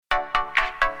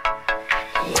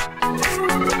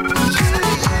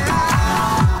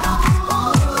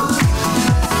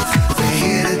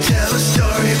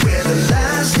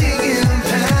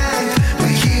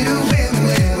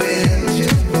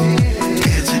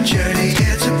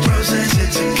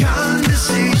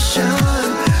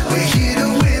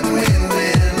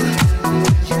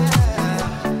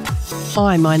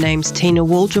Hi, my name's Tina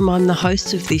Waldrom. I'm the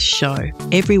host of this show.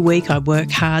 Every week I work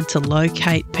hard to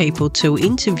locate people to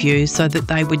interview so that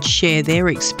they would share their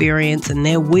experience and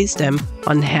their wisdom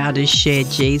on how to share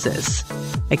Jesus.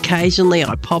 Occasionally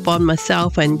I pop on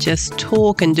myself and just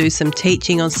talk and do some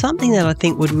teaching on something that I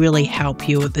think would really help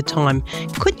you at the time.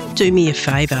 Could you do me a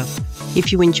favour?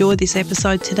 If you enjoy this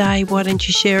episode today, why don't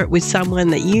you share it with someone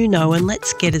that you know, and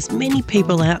let's get as many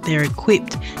people out there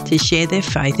equipped to share their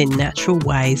faith in natural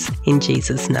ways in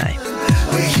Jesus' name.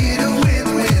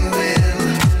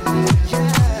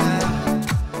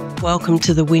 Welcome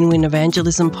to the Win-Win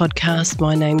Evangelism podcast.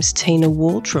 My name's Tina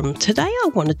Waldrom. Today I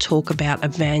want to talk about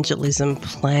evangelism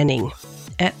planning.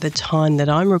 At the time that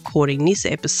I'm recording this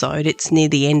episode, it's near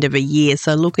the end of a year,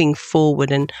 so looking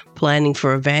forward and planning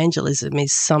for evangelism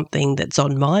is something that's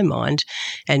on my mind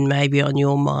and maybe on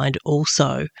your mind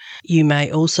also. You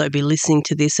may also be listening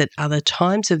to this at other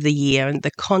times of the year, and the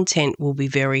content will be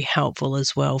very helpful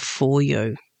as well for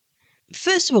you.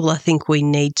 First of all, I think we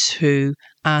need to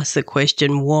ask the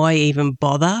question, why even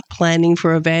bother planning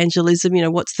for evangelism?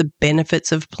 What's the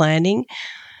benefits of planning?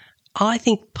 I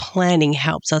think planning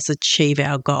helps us achieve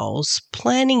our goals.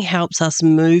 Planning helps us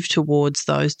move towards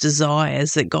those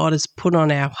desires that God has put on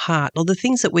our heart, or the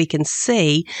things that we can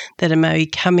see that are maybe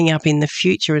coming up in the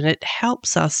future, and it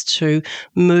helps us to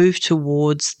move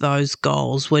towards those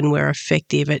goals when we're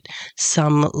effective at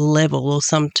some level or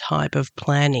some type of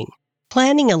planning.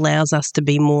 Planning allows us to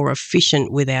be more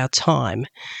efficient with our time.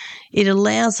 It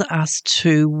allows us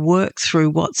to work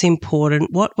through what's important,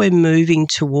 what we're moving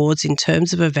towards in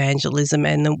terms of evangelism,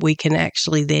 and that we can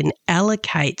actually then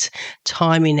allocate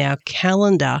time in our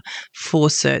calendar for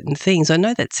certain things. I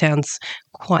know that sounds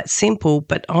quite simple,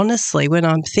 but honestly, when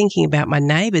I'm thinking about my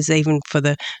neighbours, even for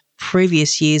the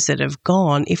previous years that have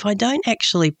gone, if I don't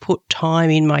actually put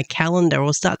time in my calendar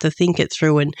or start to think it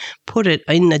through and put it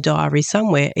in the diary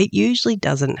somewhere, it usually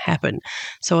doesn't happen.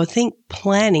 So I think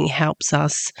planning helps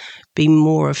us be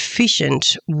more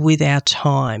efficient with our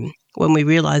time. When we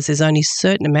realise there's only a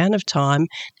certain amount of time,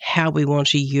 how we want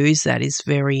to use that is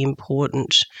very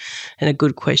important and a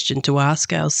good question to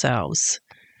ask ourselves.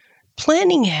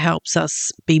 Planning helps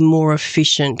us be more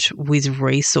efficient with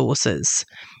resources.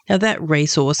 Now, that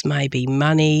resource may be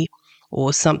money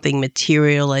or something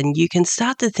material, and you can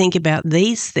start to think about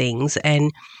these things and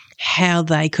how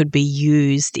they could be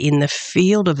used in the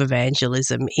field of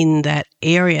evangelism, in that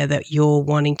area that you're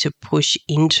wanting to push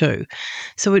into.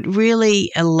 So it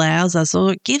really allows us,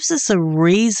 or it gives us a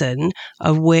reason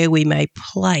of where we may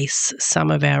place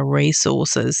some of our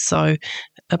resources. So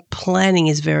planning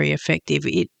is very effective.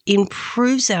 It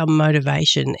improves our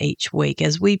motivation each week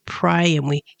as we pray and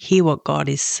we hear what God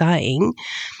is saying.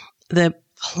 The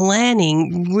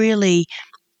planning really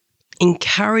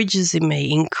encourages in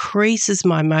me, increases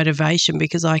my motivation,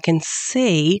 because I can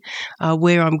see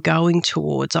where I'm going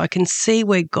towards. I can see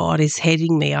where God is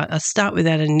heading me. I start with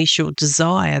that initial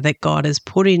desire that God has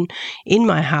put in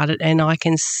my heart, and I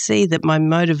can see that my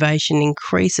motivation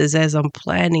increases as I'm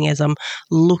planning, as I'm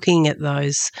looking at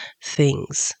those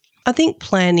things. I think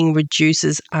planning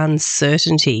reduces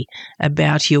uncertainty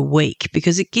about your week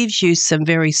because it gives you some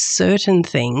very certain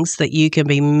things that you can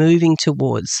be moving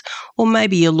towards. Or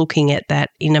maybe you're looking at that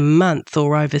in a month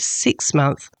or over 6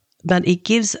 months, but it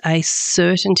gives a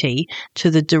certainty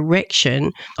to the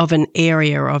direction of an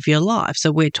area of your life.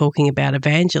 So we're talking about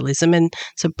evangelism, and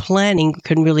so planning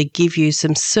can really give you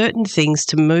some certain things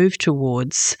to move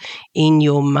towards in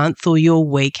your month or your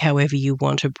week, however you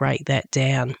want to break that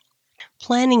down.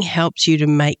 Planning helps you to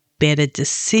make better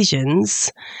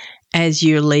decisions as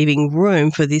you're leaving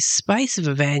room for this space of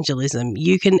evangelism.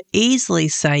 You can easily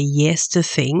say yes to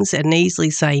things and easily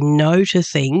say no to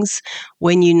things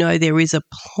when you know there is a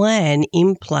plan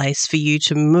in place for you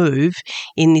to move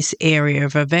in this area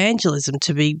of evangelism,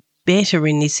 to be better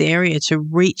in this area, to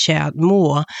reach out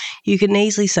more. You can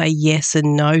easily say yes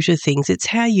and no to things. It's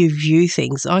how you view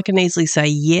things. I can easily say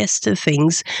yes to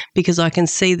things because I can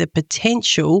see the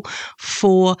potential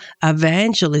for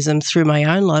evangelism through my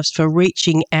own life, for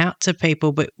reaching out to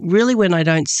people. But really, when I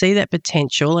don't see that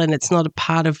potential and it's not a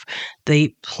part of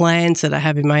the plans that I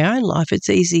have in my own life, it's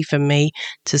easy for me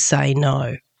to say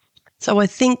no. So I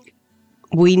think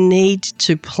we need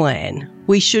to plan.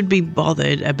 We should be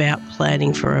bothered about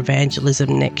planning for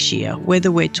evangelism next year,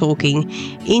 whether we're talking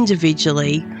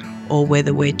individually or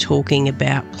whether we're talking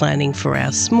about planning for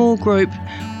our small group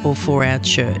or for our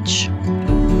church.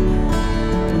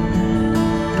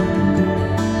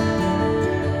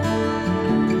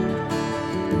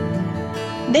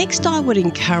 Next, I would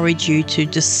encourage you to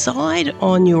decide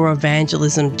on your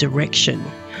evangelism direction.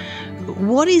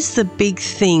 What is the big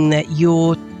thing that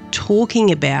you're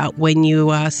talking about when you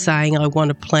are saying, I want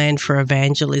to plan for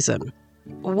evangelism?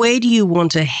 Where do you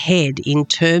want to head in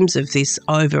terms of this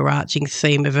overarching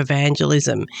theme of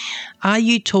evangelism? Are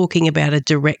you talking about a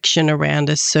direction around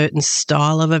a certain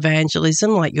style of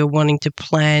evangelism, like you're wanting to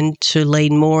plan to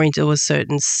lean more into a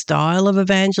certain style of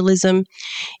evangelism?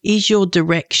 Is your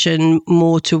direction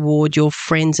more toward your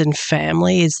friends and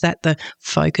family? Is that the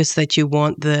focus that you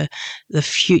want the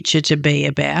future to be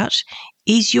about?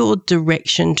 Is your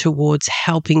direction towards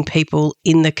helping people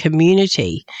in the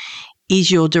community? Is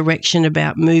your direction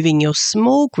about moving your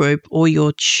small group or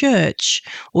your church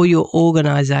or your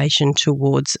organisation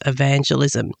towards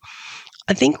evangelism?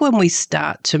 I think when we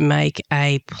start to make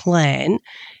a plan,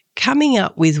 coming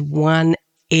up with one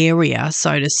area,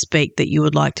 so to speak, that you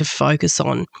would like to focus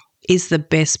on is the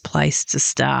best place to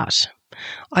start.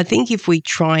 I think if we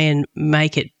try and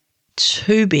make it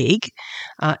too big,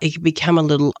 it can become a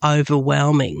little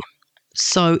overwhelming.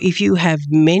 So if you have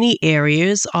many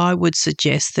areas, I would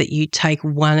suggest that you take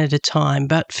one at a time.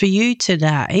 But for you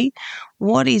today,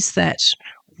 what is that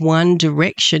one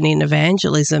direction in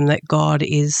evangelism that God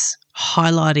is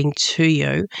highlighting to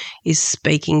you, is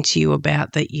speaking to you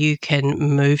about, that you can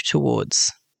move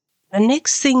towards? The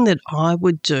next thing that I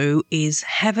would do is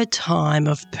have a time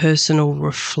of personal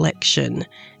reflection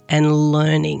and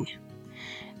learning.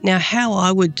 Now, how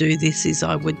I would do this is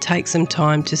I would take some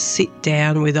time to sit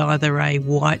down with either a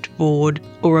whiteboard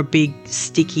or a big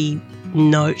sticky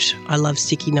note. I love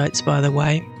sticky notes, by the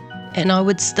way. And I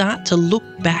would start to look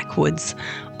backwards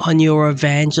on your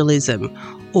evangelism,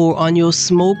 or on your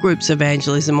small groups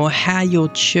evangelism, or how your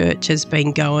church has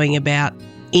been going about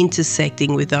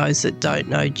intersecting with those that don't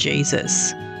know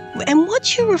Jesus. And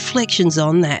what's your reflections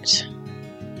on that?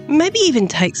 Maybe even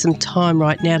take some time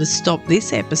right now to stop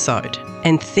this episode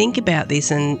and think about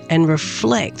this and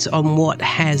reflect on what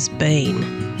has been.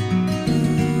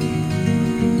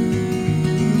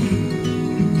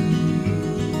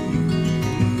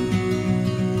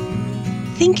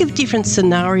 Think of different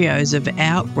scenarios of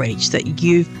outreach that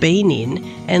you've been in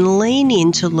and lean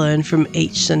in to learn from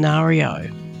each scenario.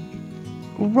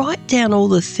 Write down all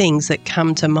the things that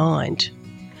come to mind.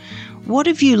 What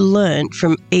have you learned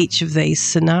from each of these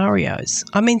scenarios?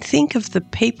 I mean, think of the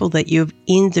people that you've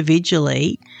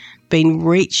individually been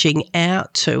reaching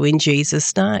out to in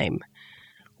Jesus' name.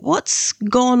 What's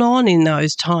gone on in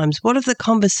those times? What have the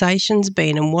conversations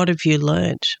been, and what have you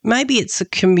learned? Maybe it's a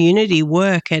community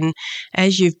work, and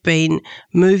as you've been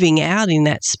moving out in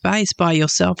that space by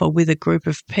yourself or with a group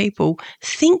of people,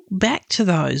 think back to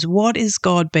those. What has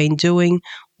God been doing?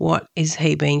 What has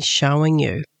He been showing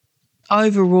you?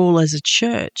 Overall, as a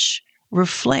church,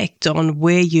 reflect on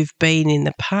where you've been in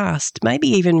the past. Maybe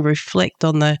even reflect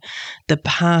on the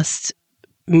past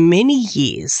many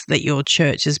years that your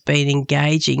church has been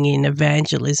engaging in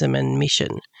evangelism and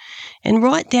mission. And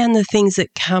write down the things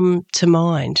that come to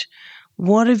mind.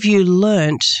 What have you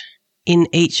learnt in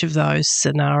each of those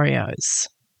scenarios?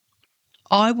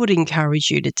 I would encourage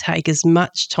you to take as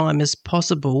much time as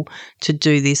possible to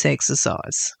do this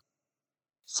exercise.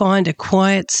 Find a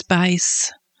quiet space,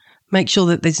 make sure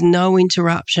that there's no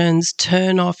interruptions,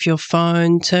 turn off your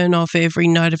phone, turn off every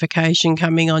notification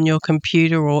coming on your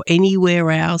computer or anywhere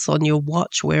else on your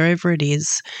watch, wherever it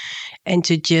is, and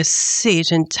to just sit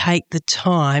and take the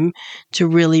time to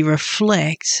really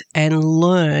reflect and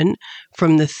learn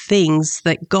from the things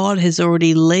that God has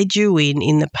already led you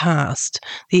in the past,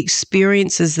 the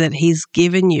experiences that He's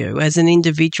given you as an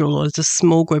individual or as a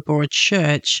small group or a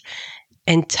church,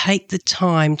 and take the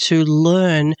time to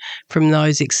learn from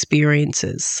those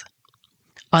experiences.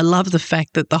 I love the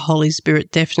fact that the Holy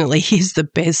Spirit definitely is the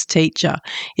best teacher.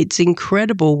 It's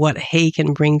incredible what He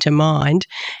can bring to mind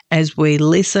as we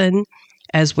listen,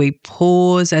 as we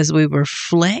pause, as we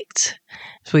reflect,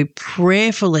 as we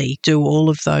prayerfully do all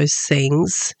of those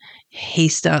things. He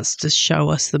starts to show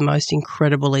us the most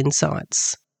incredible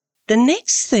insights. The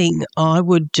next thing I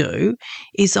would do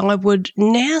is I would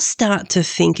now start to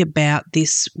think about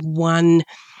this one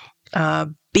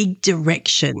big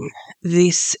direction,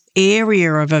 this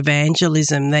area of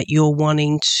evangelism that you're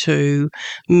wanting to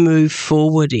move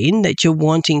forward in, that you're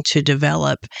wanting to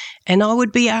develop. And I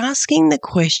would be asking the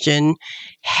question,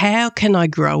 how can I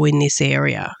grow in this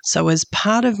area? So as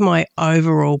part of my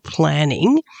overall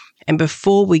planning, and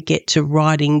before we get to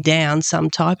writing down some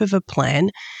type of a plan,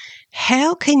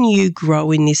 how can you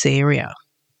grow in this area?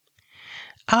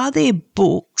 Are there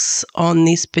books on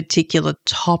this particular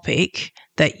topic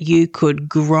that you could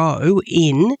grow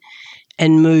in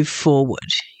and move forward?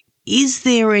 Is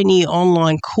there any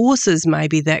online courses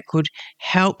maybe that could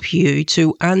help you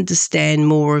to understand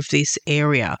more of this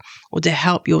area or to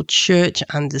help your church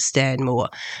understand more?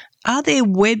 Are there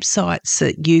websites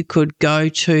that you could go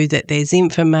to that there's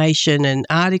information and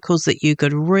articles that you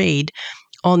could read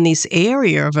on this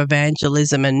area of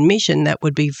evangelism and mission that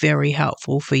would be very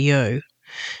helpful for you?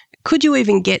 Could you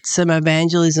even get some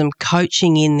evangelism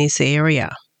coaching in this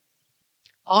area?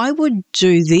 I would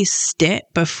do this step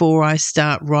before I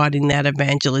start writing that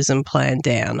evangelism plan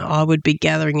down. I would be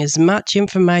gathering as much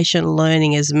information,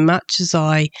 learning as much as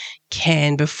I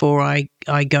can before I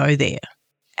go there.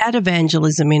 At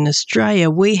Evangelism in Australia,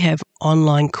 we have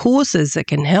online courses that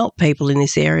can help people in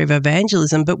this area of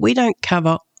evangelism, but we don't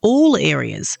cover all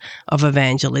areas of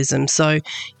evangelism. So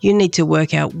you need to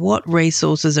work out what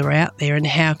resources are out there and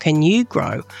how can you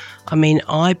grow. I mean,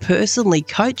 I personally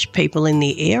coach people in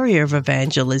the area of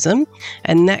evangelism,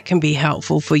 and that can be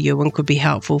helpful for you and could be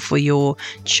helpful for your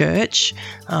church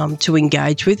to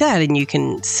engage with that. And you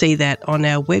can see that on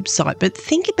our website. But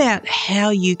think about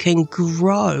how you can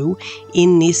grow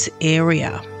in this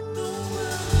area.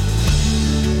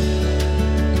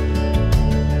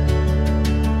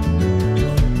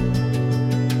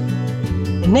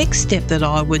 The next step that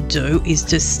I would do is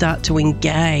to start to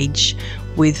engage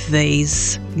with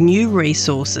these new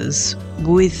resources,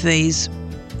 with these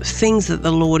things that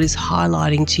the Lord is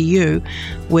highlighting to you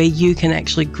where you can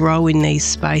actually grow in these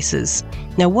spaces.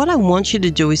 Now, what I want you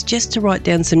to do is just to write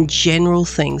down some general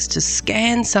things, to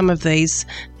scan some of these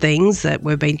things that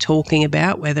we've been talking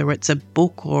about, whether it's a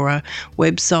book or a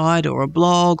website or a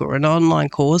blog or an online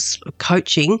course or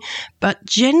coaching, but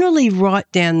generally write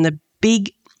down the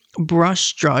big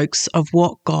brushstrokes of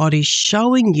what God is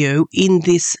showing you in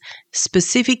this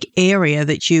specific area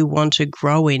that you want to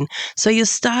grow in. So you're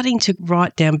starting to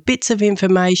write down bits of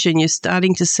information. You're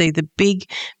starting to see the big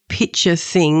picture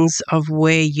things of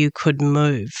where you could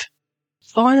move.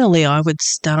 Finally, I would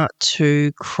start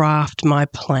to craft my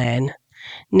plan.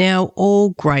 Now,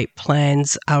 all great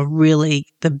plans are really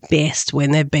the best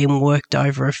when they've been worked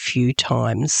over a few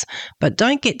times, but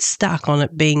don't get stuck on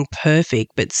it being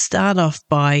perfect, but start off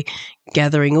by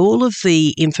gathering all of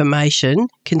the information,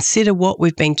 consider what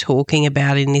we've been talking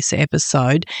about in this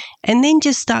episode, and then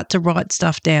just start to write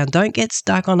stuff down. Don't get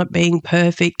stuck on it being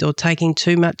perfect or taking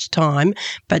too much time,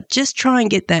 but just try and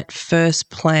get that first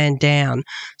plan down.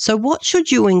 So what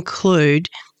should you include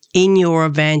in your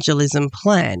evangelism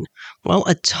plan? Well,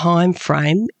 a time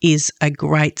frame is a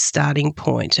great starting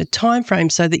point. A time frame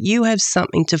so that you have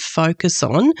something to focus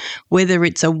on, whether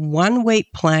it's a 1-week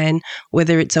plan,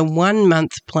 whether it's a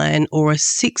 1-month plan or a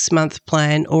 6-month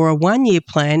plan or a 1-year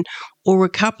plan or a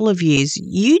couple of years.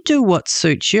 You do what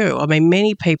suits you. I mean,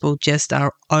 many people just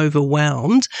are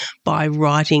overwhelmed by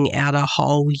writing out a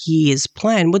whole year's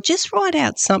plan. Well, just write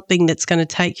out something that's going to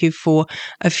take you for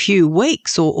a few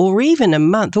weeks or even a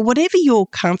month or whatever you're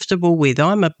comfortable with.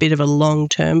 I'm a bit of a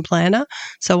long-term planner,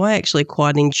 so I actually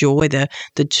quite enjoy the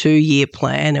 2-year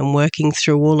plan and working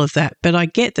through all of that. But I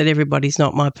get that everybody's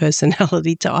not my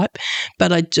personality type,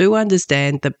 but I do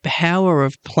understand the power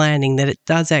of planning, that it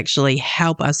does actually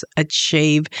help us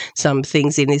achieve some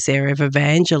things in this area of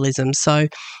evangelism. So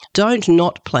don't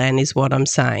not plan is what I'm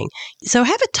saying. So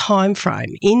have a time frame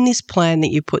in this plan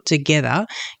that you put together.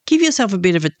 Give yourself a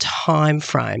bit of a time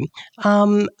frame,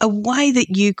 a way that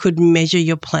you could measure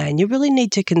your plan. You really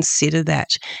need to consider that.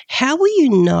 How will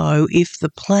you know if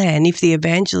the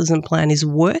evangelism plan is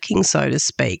working, so to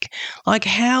speak? Like,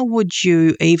 how would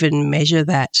you even measure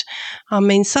that? I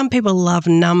mean, some people love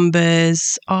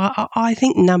numbers. I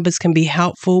think numbers can be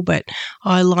helpful, but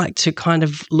I like to kind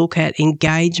of look at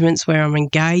engagements where I'm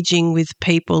engaging with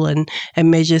people and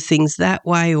measure things that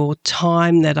way, or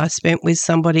time that I spent with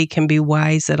somebody can be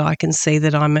ways that I can see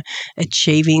that I'm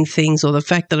achieving things, or the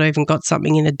fact that I even got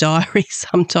something in a diary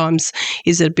sometimes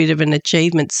is a bit of an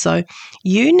achievement. So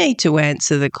you need to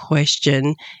answer the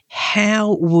question,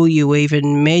 how will you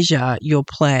even measure your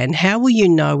plan? How will you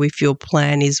know if your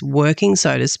plan is working,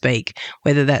 so to speak,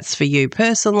 whether that's for you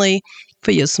personally,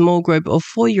 for your small group, or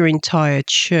for your entire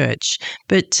church?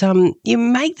 But you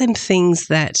make them things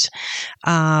that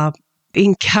are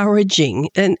encouraging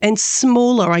and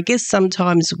smaller. I guess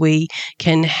sometimes we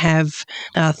can have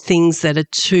things that are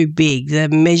too big. The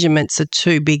measurements are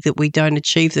too big that we don't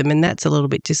achieve them, and that's a little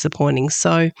bit disappointing.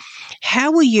 So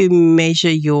how will you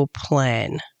measure your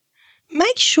plan?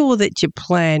 Make sure that your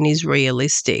plan is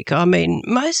realistic. I mean,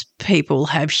 most people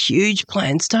have huge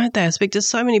plans, don't they? I speak to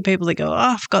so many people that go,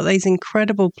 I've got these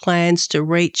incredible plans to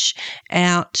reach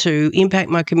out, to impact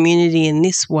my community in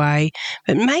this way.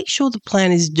 But make sure the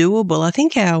plan is doable. I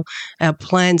think our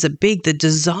plans are big. The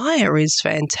desire is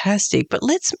fantastic, but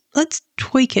let's let's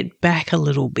tweak it back a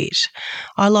little bit.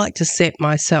 I like to set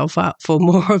myself up for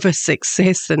more of a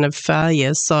success than a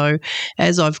failure. So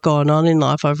as I've gone on in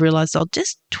life, I've realised I'll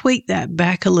just tweak that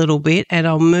back a little bit and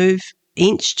I'll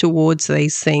inch towards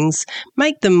these things,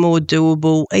 make them more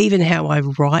doable, even how I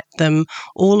write them,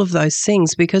 all of those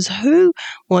things, because who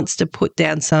wants to put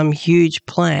down some huge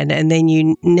plan and then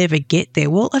you never get there?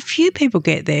 Well, a few people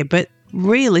get there, but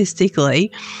realistically,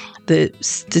 the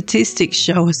statistics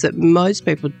show us that most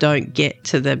people don't get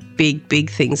to the big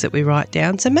things that we write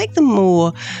down. So make them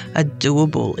more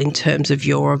doable in terms of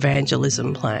your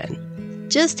evangelism plan.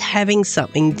 Just having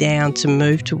something down to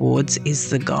move towards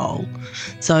is the goal.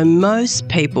 So most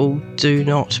people do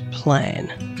not plan.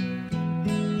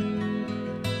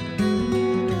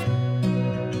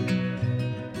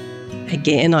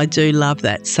 Again, I do love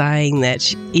that saying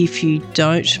that if you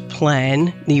don't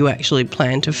plan, you actually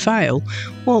plan to fail.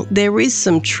 Well, there is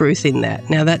some truth in that.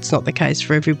 Now, that's not the case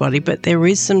for everybody, but there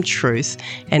is some truth,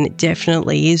 and it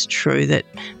definitely is true that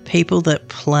people that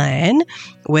plan,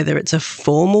 whether it's a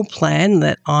formal plan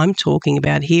that I'm talking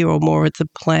about here or more it's a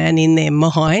plan in their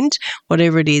mind,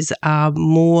 whatever it is, are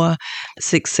more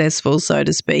successful, so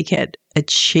to speak, at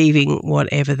achieving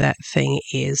whatever that thing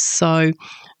is. So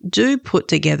do put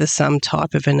together some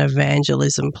type of an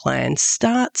evangelism plan.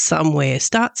 Start somewhere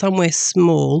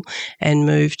small and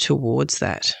move towards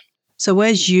that. So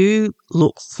as you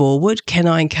look forward, can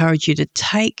I encourage you to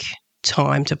take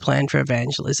time to plan for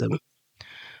evangelism?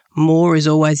 More is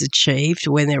always achieved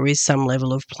when there is some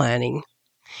level of planning.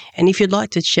 And if you'd like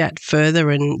to chat further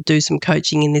and do some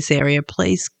coaching in this area,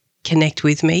 please connect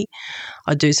with me.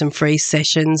 I do some free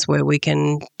sessions where we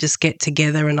can just get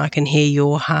together and I can hear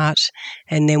your heart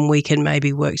and then we can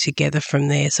maybe work together from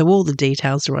there. So all the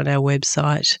details are on our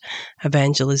website,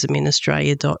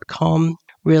 evangelisminaustralia.com.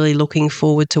 Really looking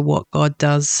forward to what God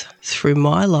does through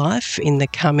my life in the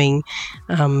coming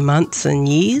months and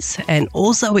years, and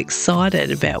also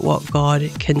excited about what God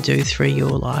can do through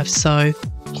your life. So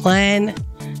plan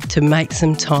to make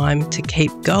some time to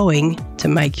keep going to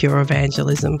make your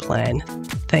evangelism plan.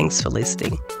 Thanks for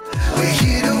listening.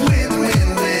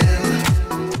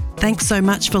 Thanks so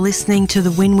much for listening to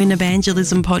the Win-Win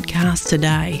Evangelism podcast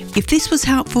today. If this was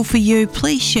helpful for you,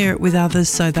 please share it with others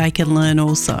so they can learn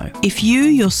also. If you,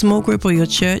 your small group or your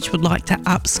church would like to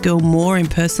upskill more in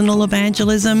personal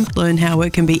evangelism, learn how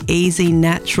it can be easy,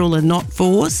 natural and not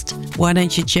forced, why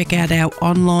don't you check out our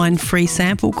online free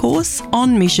sample course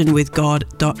on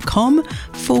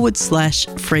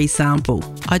missionwithgod.com/free sample.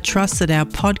 I trust that our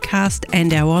podcast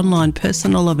and our online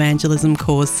personal evangelism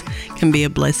course can be a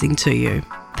blessing to you.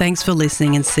 Thanks for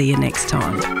listening and see you next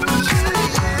time.